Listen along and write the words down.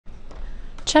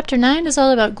Chapter 9 is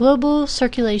all about global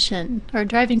circulation. Our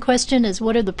driving question is,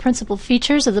 what are the principal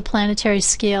features of the planetary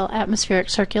scale atmospheric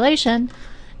circulation,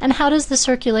 and how does the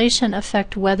circulation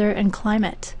affect weather and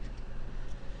climate?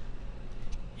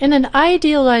 In an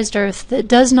idealized Earth that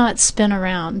does not spin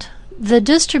around, the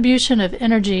distribution of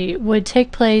energy would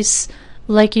take place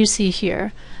like you see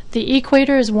here. The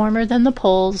equator is warmer than the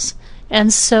poles,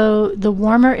 and so the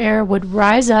warmer air would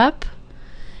rise up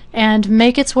and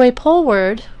make its way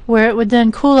poleward, where it would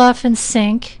then cool off and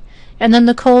sink, and then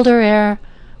the colder air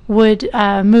would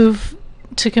move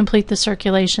to complete the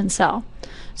circulation cell.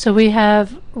 So we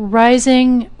have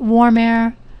rising warm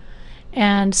air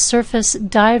and surface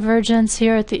divergence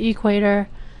here at the equator,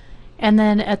 and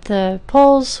then at the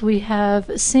poles we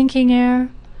have sinking air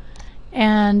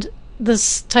and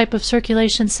this type of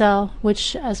circulation cell,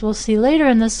 which, as we'll see later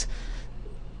in this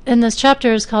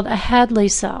chapter, is called a Hadley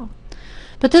cell.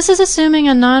 But this is assuming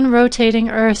a non-rotating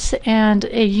Earth and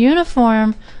a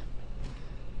uniform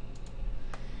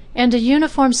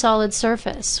solid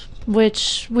surface,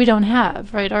 which we don't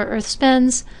have, right? Our Earth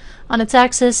spins on its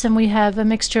axis, and we have a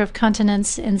mixture of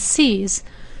continents and seas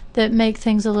that make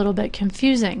things a little bit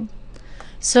confusing.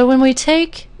 So when we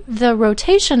take the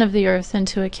rotation of the Earth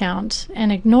into account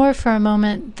and ignore for a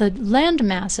moment the land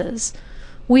masses,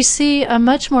 we see a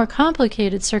much more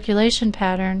complicated circulation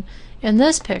pattern in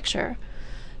this picture.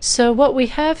 So what we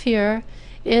have here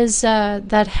is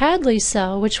that Hadley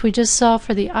cell, which we just saw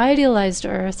for the idealized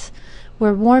Earth,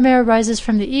 where warm air rises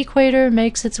from the equator,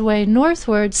 makes its way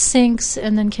northward, sinks,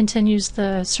 and then continues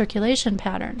the circulation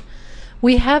pattern.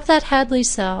 We have that Hadley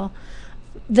cell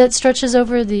that stretches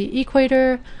over the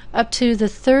equator up to the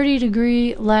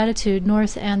 30-degree latitude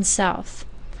north and south.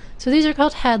 So these are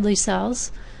called Hadley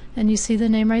cells, and you see the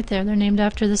name right there. They're named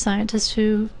after the scientist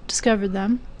who discovered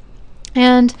them.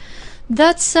 And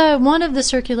that's one of the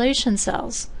circulation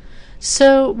cells.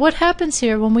 So what happens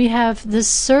here when we have this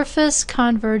surface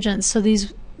convergence, so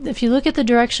these, if you look at the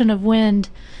direction of wind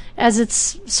as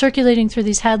it's circulating through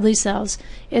these Hadley cells,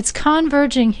 it's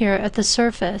converging here at the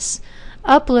surface,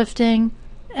 uplifting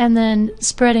and then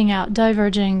spreading out,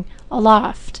 diverging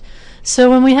aloft. So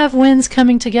when we have winds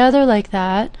coming together like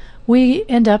that, we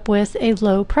end up with a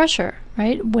low pressure,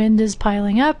 right? Wind is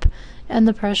piling up and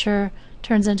the pressure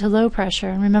turns into low pressure.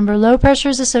 And remember, low pressure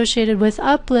is associated with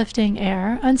uplifting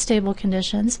air, unstable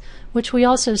conditions, which we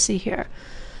also see here.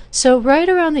 So right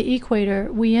around the equator,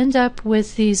 we end up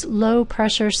with these low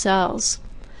pressure cells.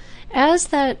 As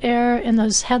that air in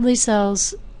those Hadley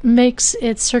cells makes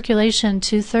its circulation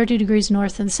to 30 degrees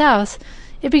north and south,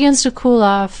 it begins to cool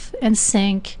off and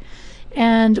sink.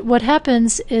 And what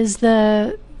happens is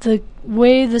the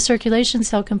way the circulation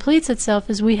cell completes itself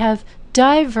is we have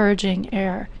diverging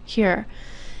air here,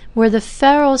 where the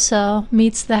Ferrel cell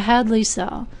meets the Hadley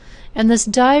cell. And this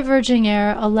diverging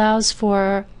air allows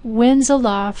for winds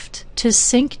aloft to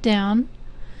sink down,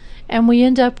 and we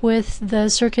end up with the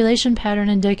circulation pattern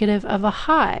indicative of a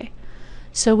high.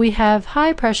 So we have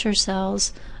high pressure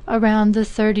cells around the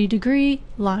 30-degree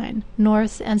line,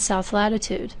 north and south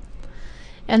latitude.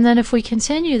 And then if we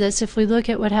continue this, if we look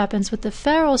at what happens with the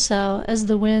Ferrel cell as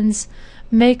the winds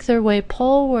make their way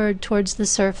poleward towards the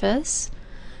surface,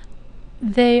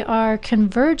 they are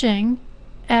converging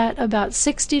at about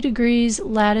 60 degrees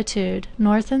latitude,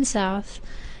 north and south,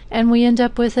 and we end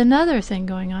up with another thing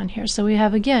going on here. So we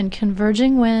have, again,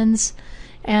 converging winds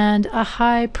and a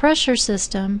high pressure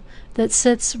system that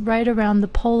sits right around the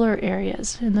polar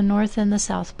areas in the north and the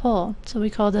south pole. So we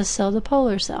call this cell the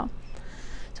polar cell.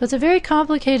 So it's a very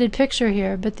complicated picture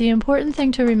here, but the important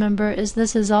thing to remember is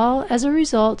this is all as a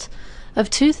result of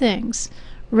two things: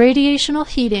 radiational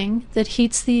heating that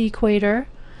heats the equator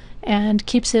and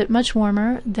keeps it much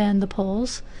warmer than the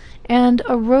poles, and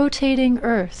a rotating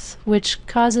Earth, which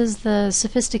causes the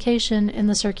sophistication in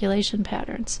the circulation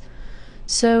patterns.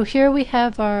 So here we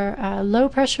have our low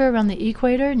pressure around the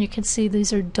equator, and you can see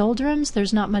these are doldrums.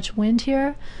 There's not much wind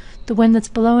here. The wind that's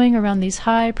blowing around these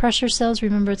high pressure cells,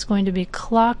 remember, it's going to be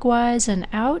clockwise and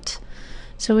out.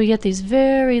 So we get these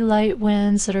very light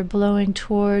winds that are blowing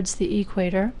towards the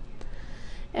equator.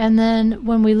 And then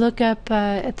when we look up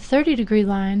at the 30-degree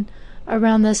line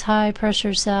around this high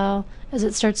pressure cell, as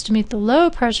it starts to meet the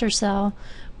low pressure cell,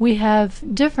 we have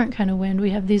different kind of wind. We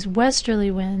have these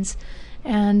westerly winds,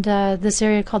 and this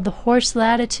area called the horse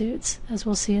latitudes, as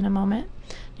we'll see in a moment.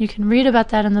 You can read about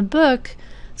that in the book.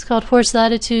 It's called horse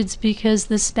latitudes because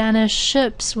the Spanish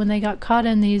ships, when they got caught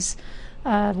in these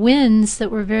winds that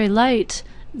were very light,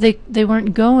 they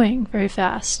weren't going very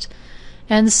fast.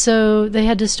 And so they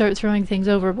had to start throwing things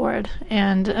overboard.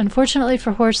 And unfortunately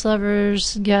for horse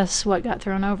lovers, guess what got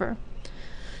thrown over?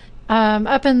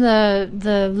 Up in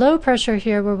the low pressure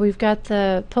here, where we've got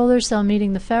the polar cell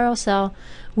meeting the ferro cell,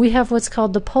 we have what's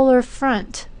called the polar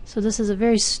front. So this is a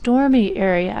very stormy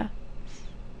area.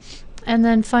 And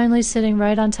then finally, sitting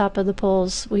right on top of the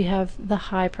poles, we have the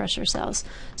high pressure cells.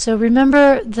 So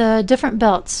remember the different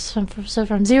belts. So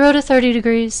from 0 to 30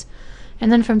 degrees,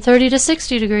 and then from 30 to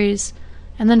 60 degrees,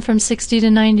 and then from 60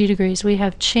 to 90 degrees, we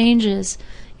have changes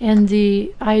in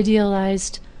the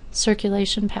idealized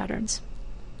circulation patterns.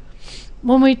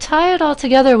 When we tie it all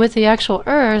together with the actual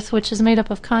Earth, which is made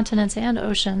up of continents and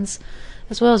oceans,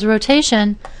 as well as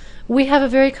rotation, we have a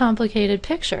very complicated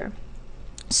picture.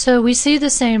 So we see the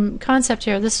same concept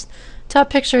here. This top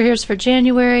picture here is for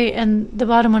January, and the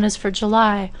bottom one is for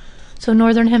July. So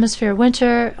northern hemisphere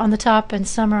winter on the top and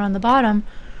summer on the bottom.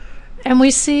 And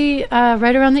we see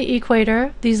right around the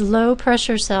equator these low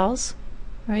pressure cells,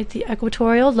 right, the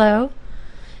equatorial low,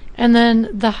 and then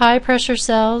the high pressure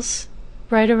cells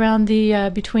right around the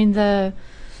between the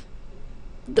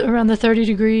around the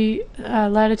 30-degree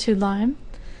latitude line.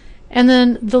 And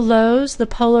then the lows, the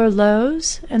polar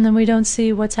lows, and then we don't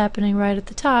see what's happening right at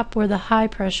the top where the high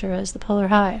pressure is, the polar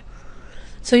high.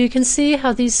 So you can see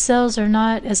how these cells are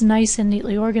not as nice and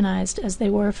neatly organized as they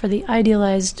were for the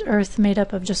idealized Earth made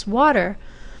up of just water,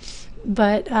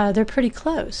 but they're pretty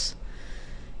close.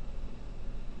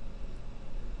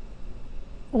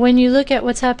 When you look at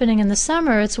what's happening in the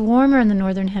summer, it's warmer in the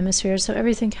northern hemisphere, so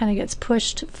everything kind of gets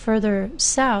pushed further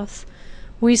south.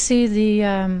 We see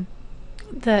the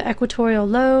equatorial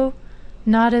low,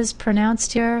 not as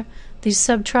pronounced here. These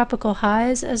subtropical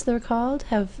highs, as they're called,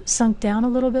 have sunk down a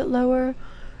little bit lower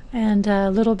and a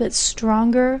little bit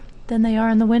stronger than they are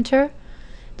in the winter.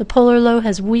 The polar low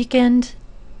has weakened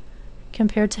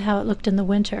compared to how it looked in the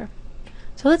winter.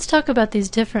 So let's talk about these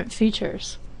different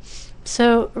features.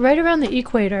 So right around the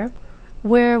equator,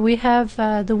 where we have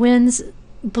the winds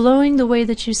blowing the way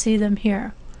that you see them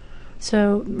here.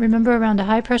 So remember, around a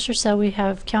high pressure cell we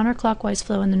have counterclockwise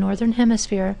flow in the northern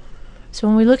hemisphere. So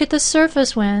when we look at the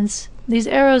surface winds, these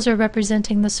arrows are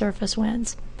representing the surface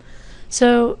winds.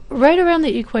 So right around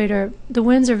the equator, the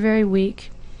winds are very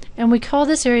weak, and we call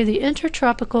this area the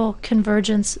Intertropical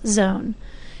Convergence Zone.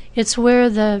 It's where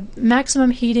the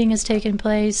maximum heating has taken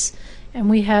place, and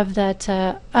we have that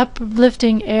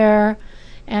uplifting air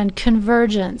and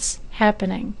convergence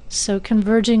happening. So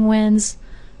converging winds,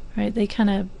 right, they kind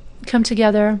of come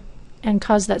together and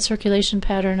cause that circulation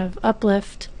pattern of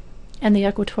uplift and the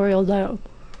equatorial low.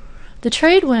 The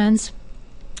trade winds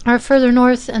are further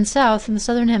north and south in the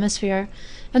southern hemisphere,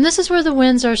 and this is where the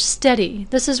winds are steady.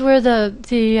 This is where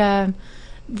the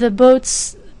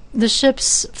boats, the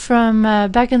ships from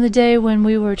back in the day when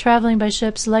we were traveling by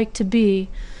ships, like to be.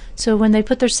 So when they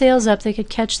put their sails up, they could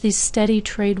catch these steady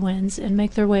trade winds and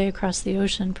make their way across the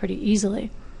ocean pretty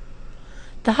easily.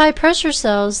 The high pressure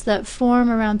cells that form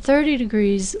around 30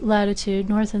 degrees latitude,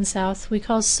 north and south, we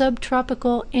call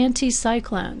subtropical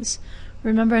anticyclones.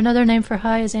 Remember, another name for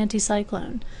high is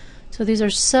anticyclone. So these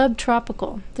are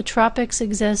subtropical. The tropics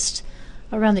exist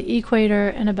around the equator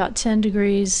and about 10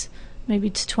 degrees,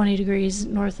 maybe to 20 degrees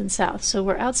north and south. So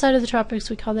we're outside of the tropics.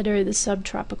 We call that area the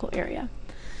subtropical area.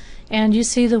 And you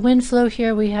see the wind flow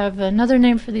here. We have another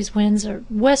name for these winds are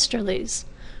westerlies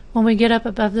when we get up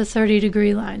above the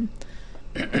 30-degree line.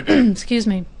 Excuse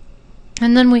me.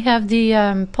 And then we have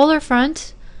the polar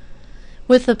front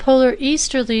with the polar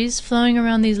easterlies flowing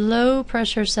around these low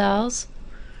pressure cells,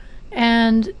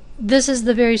 and this is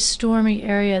the very stormy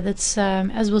area that's,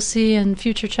 as we'll see in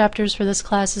future chapters for this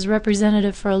class, is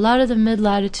representative for a lot of the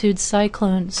mid-latitude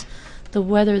cyclones, the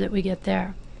weather that we get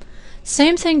there.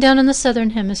 Same thing down in the southern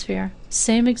hemisphere,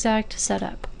 same exact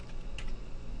setup.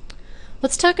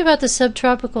 Let's talk about the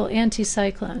subtropical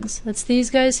anticyclones. That's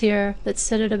these guys here that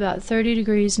sit at about 30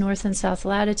 degrees north and south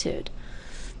latitude.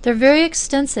 They're very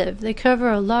extensive. They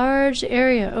cover a large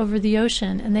area over the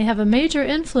ocean, and they have a major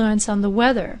influence on the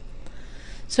weather.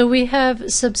 So we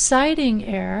have subsiding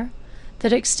air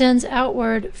that extends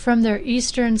outward from their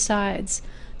eastern sides.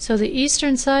 So the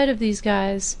eastern side of these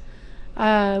guys,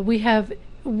 we have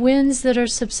winds that are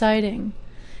subsiding.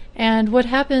 And what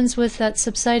happens with that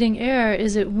subsiding air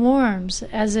is it warms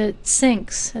as it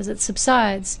sinks, as it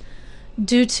subsides,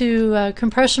 due to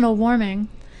compressional warming,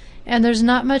 and there's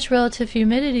not much relative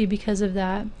humidity because of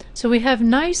that. So we have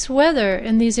nice weather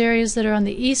in these areas that are on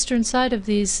the eastern side of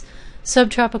these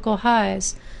subtropical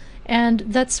highs, and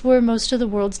that's where most of the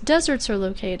world's deserts are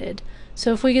located.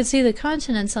 So if we could see the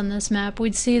continents on this map,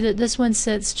 we'd see that this one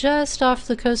sits just off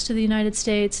the coast of the United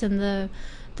States, and the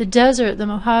desert, the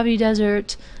Mojave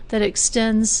Desert, that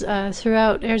extends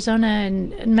throughout Arizona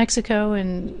and Mexico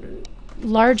and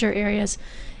larger areas,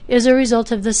 is a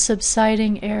result of this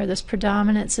subsiding air, this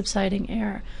predominant subsiding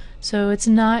air. So it's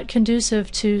not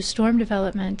conducive to storm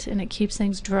development, and it keeps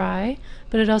things dry,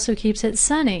 but it also keeps it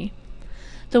sunny.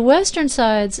 The western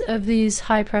sides of these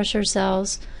high pressure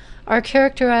cells are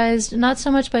characterized not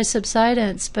so much by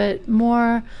subsidence, but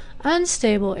more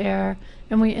unstable air,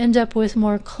 and we end up with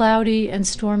more cloudy and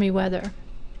stormy weather.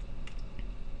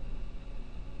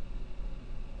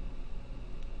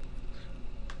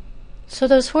 So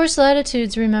those horse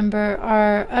latitudes, remember,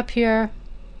 are up here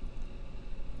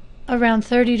around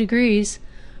 30 degrees,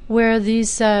 where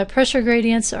these pressure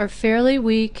gradients are fairly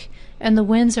weak and the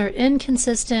winds are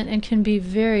inconsistent and can be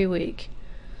very weak.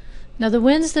 Now the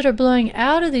winds that are blowing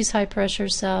out of these high pressure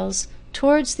cells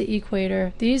towards the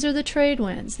equator, these are the trade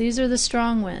winds, these are the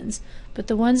strong winds, but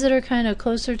the ones that are kind of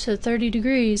closer to 30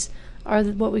 degrees are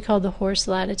what we call the horse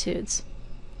latitudes.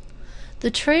 The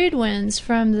trade winds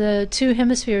from the two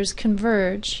hemispheres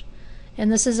converge,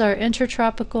 and this is our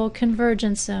Intertropical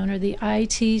Convergence Zone, or the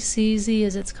ITCZ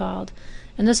as it's called,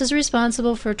 and this is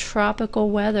responsible for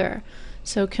tropical weather.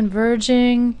 So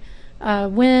converging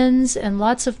winds and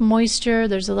lots of moisture,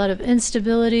 there's a lot of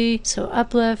instability, so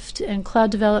uplift and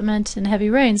cloud development and heavy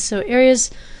rains. So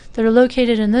areas that are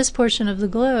located in this portion of the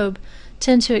globe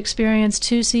tend to experience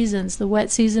two seasons, the wet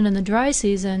season and the dry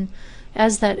season,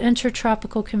 as that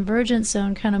intertropical convergence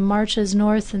zone kind of marches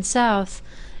north and south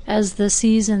as the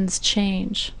seasons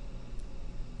change.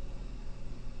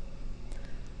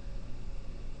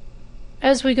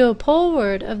 As we go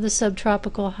poleward of the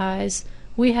subtropical highs,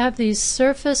 we have these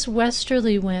surface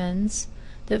westerly winds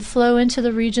that flow into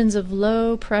the regions of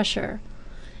low pressure.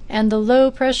 And the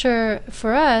low pressure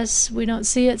for us, we don't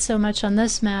see it so much on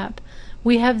this map.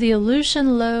 We have the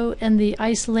Aleutian low and the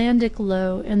Icelandic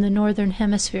low in the northern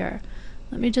hemisphere.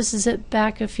 Let me just zip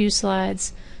back a few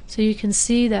slides so you can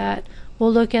see that.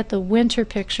 We'll look at the winter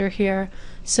picture here.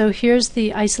 So here's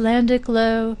the Icelandic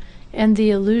low and the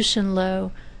Aleutian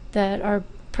low that are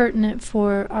pertinent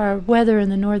for our weather in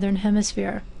the northern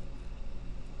hemisphere.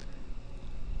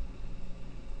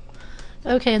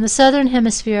 Okay, in the southern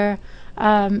hemisphere,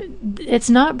 it's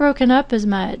not broken up as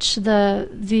much. The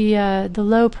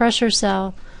low pressure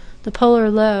cell, the polar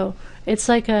low, it's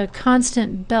like a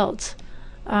constant belt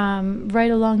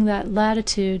right along that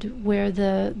latitude where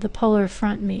the polar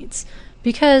front meets,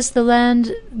 because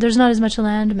there's not as much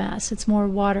land mass, it's more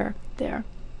water there.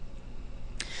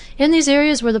 In these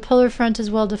areas where the polar front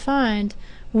is well defined,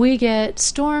 we get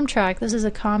storm track. This is a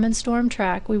common storm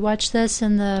track. We watch this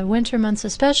in the winter months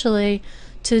especially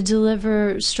to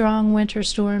deliver strong winter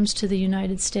storms to the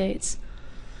United States.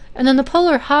 And then the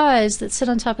polar highs that sit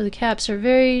on top of the caps are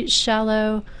very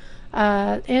shallow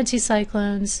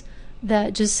anticyclones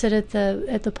that just sit at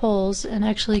the poles and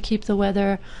actually keep the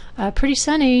weather pretty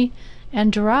sunny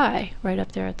and dry right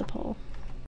up there at the pole.